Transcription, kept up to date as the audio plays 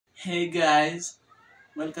Hey guys,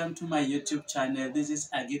 welcome to my YouTube channel. This is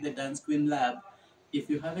Aggiethedancequeen Lab. If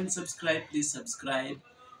you haven't subscribed, please subscribe.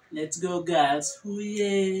 Let's go girls.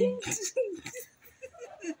 Hooyay!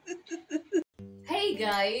 Hey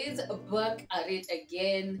guys, back at it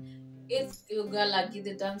again. It's your girl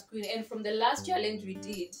Aggiethedancequeen, and from the last challenge we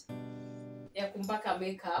did, ya kumpaka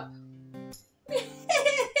makeup.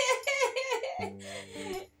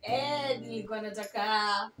 Nilikuwa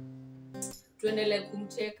nataka tuendelee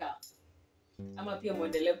kumcheka ama pia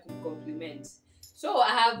muendelee kumcompliment. So I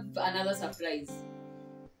have another surprise.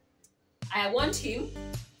 I want him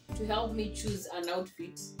to help me choose an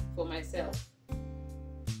outfit for myself.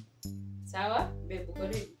 Sawa? Babe, uko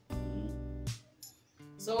ready?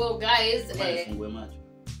 So guys,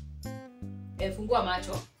 fungua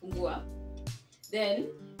macho, fungua. Then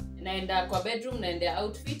naenda kwa bedroom, naenda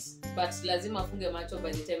outfit, but lazima afunge macho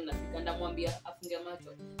by the time nafika. Ndamwambia afunge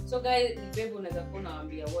macho. So guys, babe, unaweza kuwa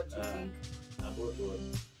unawaambia what you think About what?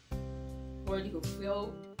 what you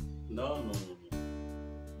feel. No.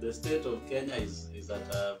 The state of Kenya is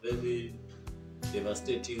at a very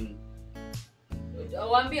devastating.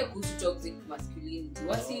 Waambie kuhusu toxic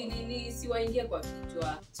masculinity. Si waingie kwa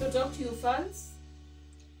kichwa. So talk to you fans.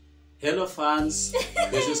 Hello fans,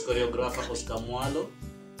 this is choreographer Oscarmwalo,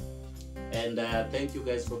 and thank you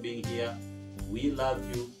guys for being here. We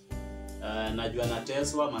love you. Najua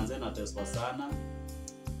nateswa, manze nateswa sana.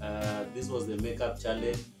 This was the makeup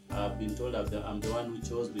challenge. I've been told I'm the one who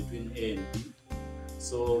chose between A and B.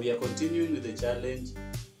 So we are continuing with the challenge,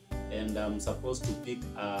 and I'm supposed to pick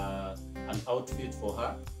an outfit for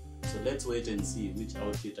her. So let's wait and see which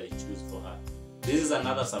outfit I choose for her. This is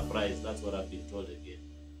another surprise, that's what I've been told again.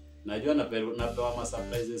 Najua napewa ma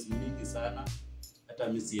surprises mingi sana, hata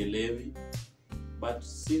mimi sielewi. But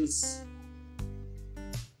since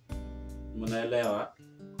mnaelewa,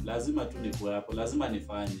 lazima tu nikuwe hapo, lazima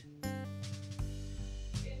nifanye.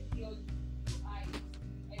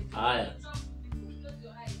 Haya.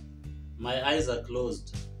 My eyes are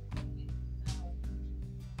closed.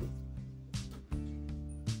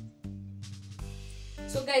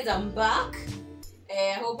 So guys, I'm back.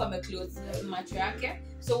 I hope I'm close macho yake.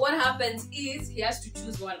 So what happens is he has to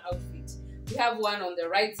choose one outfit. We have one on the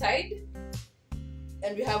right side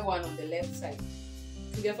and we have one on the left side.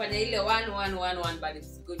 Tungefanya ile one, but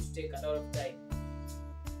it's going to take a lot of time.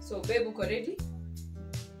 So babe, uko ready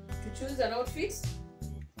to choose an outfit?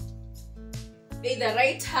 Either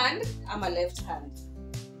right hand or left hand.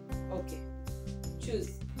 Okay,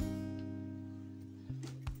 choose.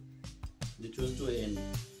 You choose to end.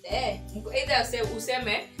 Either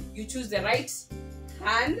useme you choose the right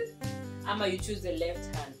hand or you choose the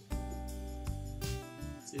left hand.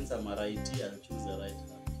 Since I'm a righty, I'll choose the right hand.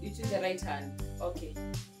 You choose the right hand. Okay.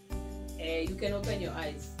 You can open your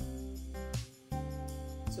eyes.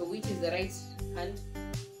 So which is the right hand?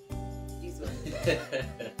 This one.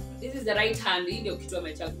 This is the right hand. Hii ndio kitu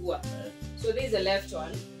amechagua. So this is the left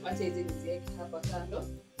one. Wacha hizi niziweke hapa kando.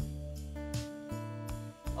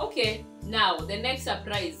 Okay, now the next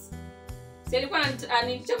surprise. Si alikuwa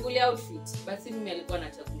anichagulia outfit, basi mimi alikuwa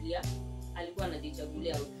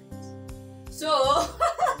anajichagulia outfit. So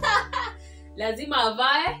lazima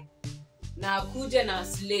avae na akuje na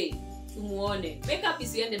slay tumuone. Makeup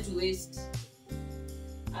isiende to waste.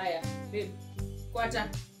 Aya, babe. Kwata.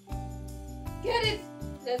 Get it.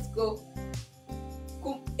 Let's go.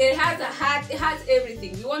 It has a hat, it has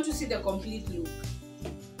everything. We want to see the complete look,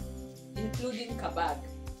 including kabag.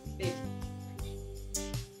 Babe.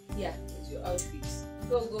 Yeah, it's your outfit.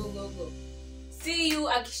 Go. See you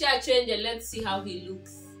akisha change and let's see how he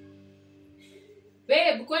looks.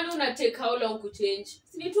 Babe, kwani una take how long to change?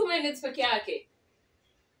 Si 2 minutes peke yake.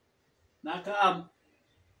 Nakam.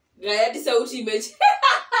 Hadi sauti imechange.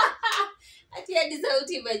 Hadi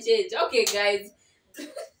sauti imechange. Okay guys.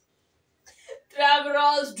 Drum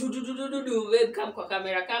rolls. Do. Babe, come kwa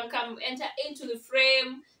camera. Come. Enter into the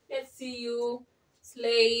frame. Let's see you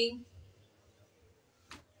slaying.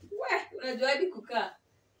 Unajua hadi kukaa.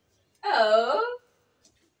 Oh.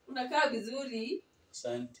 Unakaa vizuri.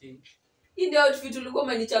 Asante. Hii ndio outfit ulikuwa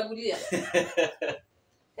umenichagulia.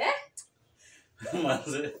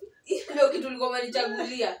 Manze. Hii ndio kitu ulikuwa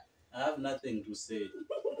umenichagulia. I have nothing to say.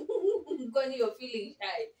 Kwani you're feeling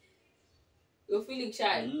shy. You're feeling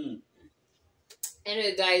shy.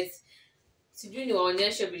 Anyway guys, sijui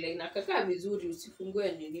niwaonyeshe vile inakaa vizuri,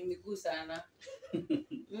 usifungue nini miguu sana.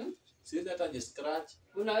 See that I just scratch?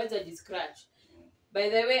 Unaweza scratch. By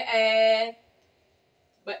the way,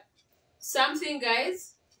 but something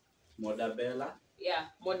guys, Modabella. Yeah,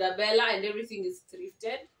 Modabella, and everything is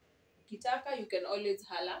thrifted. Kitaka, you can always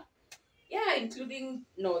holla. Yeah, including,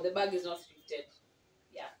 no, the bag is not thrifted.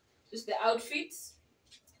 Yeah. Just the outfits.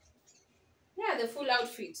 Yeah, the full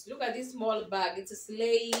outfits. Look at this small bag. It's a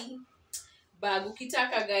sleigh bag.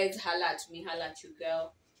 Ukitaka guys, holla at me, holla at you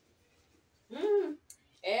girl.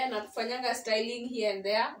 Nakufanyanga styling here and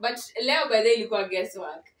there, but leo by the way ilikuwa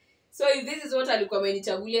guesswork. So if this is what alikuwa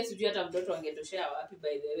amenichagulia, sijui hata mtoto angetoshea wapi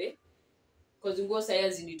by the way, because nguo saya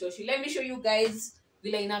zinitoshi. Let me show you guys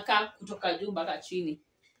vile inakaa kutoka juu mpaka chini.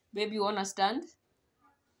 Baby, you wanna stand?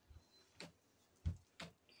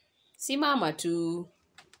 Simama tu.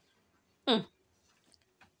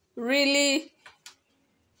 Really?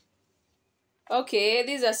 Okay,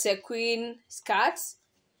 these are sequin skirts.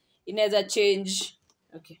 Inaweza change.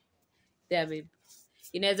 Okay. There, babe.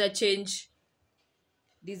 Inaweza change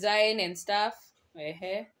design and stuff.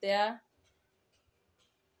 There.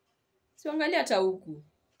 So angalia hata huku.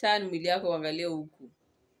 Turn mwili yako angalia huku.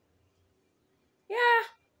 Yeah.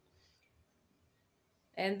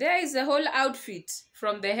 And there is the whole outfit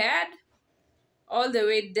from the head all the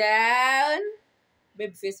way down.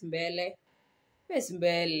 Babe, face mbele. Face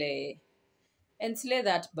mbele. And slay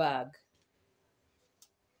that bag.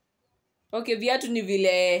 Okay, viatu ni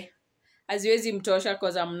vile haziwezi mtosha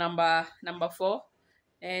because I'm number 4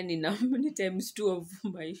 and ni times 2 of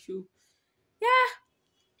my shoe. Yeah.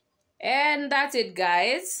 And that's it,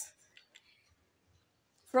 guys.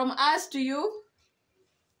 From us to you.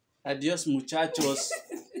 Adios, muchachos.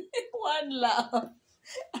 One love.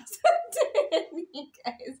 Asante,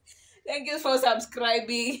 guys. Thank you for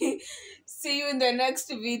subscribing. See you in the next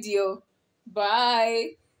video.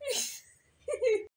 Bye.